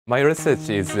My research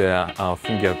is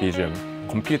Fingervision,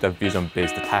 computer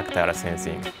vision-based tactile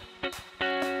sensing.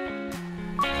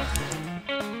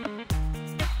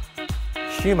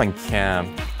 Human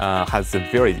has a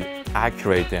very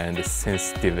accurate and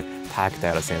sensitive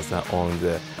tactile sensor on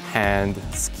the hand,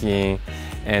 skin,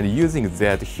 and using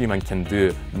that, human can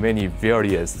do many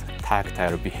various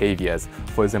tactile behaviors.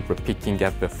 For example, picking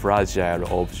up a fragile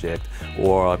object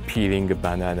or peeling a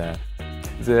banana.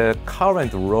 The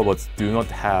current robots do not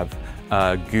have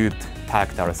good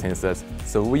tactile sensors,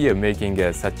 so we are making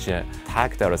such a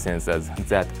tactile sensors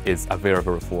that is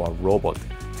available for a robot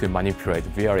to manipulate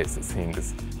various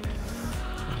things.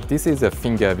 This is a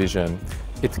Fingervision.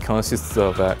 It consists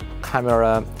of a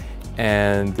camera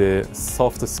and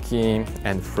soft skin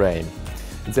and frame.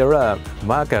 There are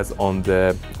markers on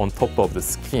top of the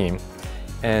skin,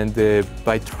 and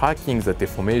by tracking the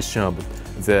deformation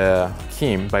of the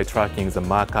skin, by tracking the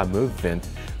marker movement,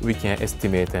 we can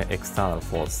estimate an external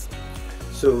force.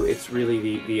 So it's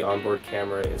really the onboard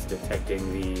camera is detecting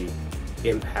the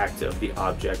impact of the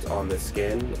object on the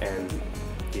skin and...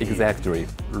 Exactly.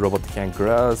 Robot can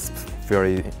grasp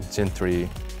very gently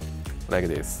like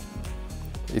this.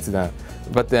 It's done.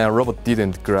 But the robot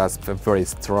didn't grasp very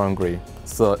strongly,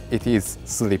 so it is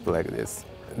slip like this.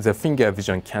 The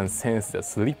Fingervision can sense the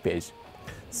slippage.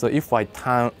 So if I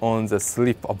turn on the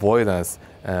slip avoidance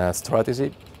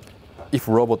strategy, if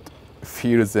robot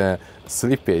feels the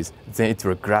slippage, then it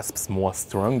will grasp more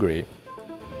strongly.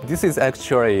 This is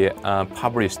actually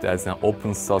published as an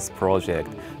open source project.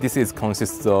 This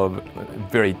consists of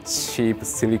very cheap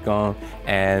silicone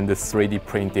and 3D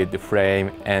printed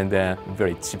frame and a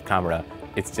very cheap camera.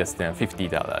 It's just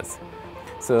 $50.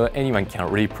 So anyone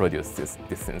can reproduce this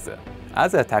sensor.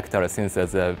 Other tactile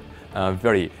sensors are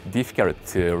very difficult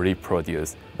to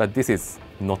reproduce, but this is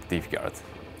not difficult.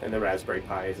 And the Raspberry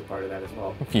Pi is a part of that as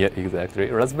well. Yeah, exactly.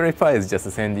 Raspberry Pi is just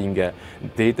sending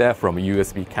data from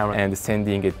USB camera and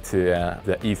sending it to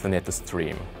the Ethernet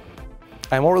stream.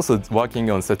 I'm also working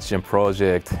on such a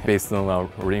project based on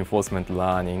reinforcement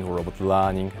learning, robot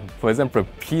learning. For example,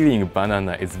 peeling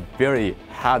banana is very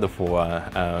hard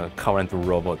for current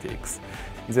robotics.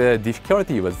 The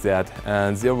difficulty was that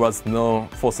there was no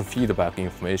force feedback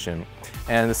information,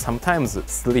 and sometimes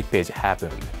slippage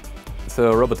happened.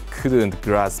 So robot couldn't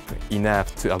grasp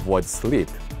enough to avoid slip.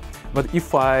 But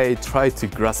if I try to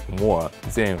grasp more,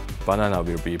 then banana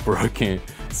will be broken.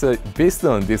 So based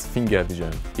on this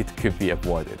Fingervision, it could be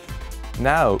avoided.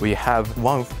 Now we have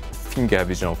one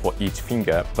Fingervision for each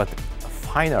finger, but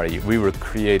finally we will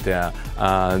create the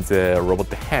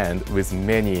robot hand with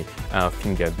many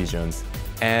Fingervisions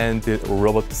and the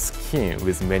robot skin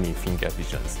with many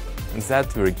Fingervisions.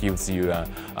 That will give you,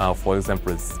 for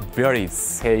example, very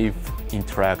safe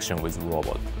interaction with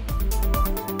robot.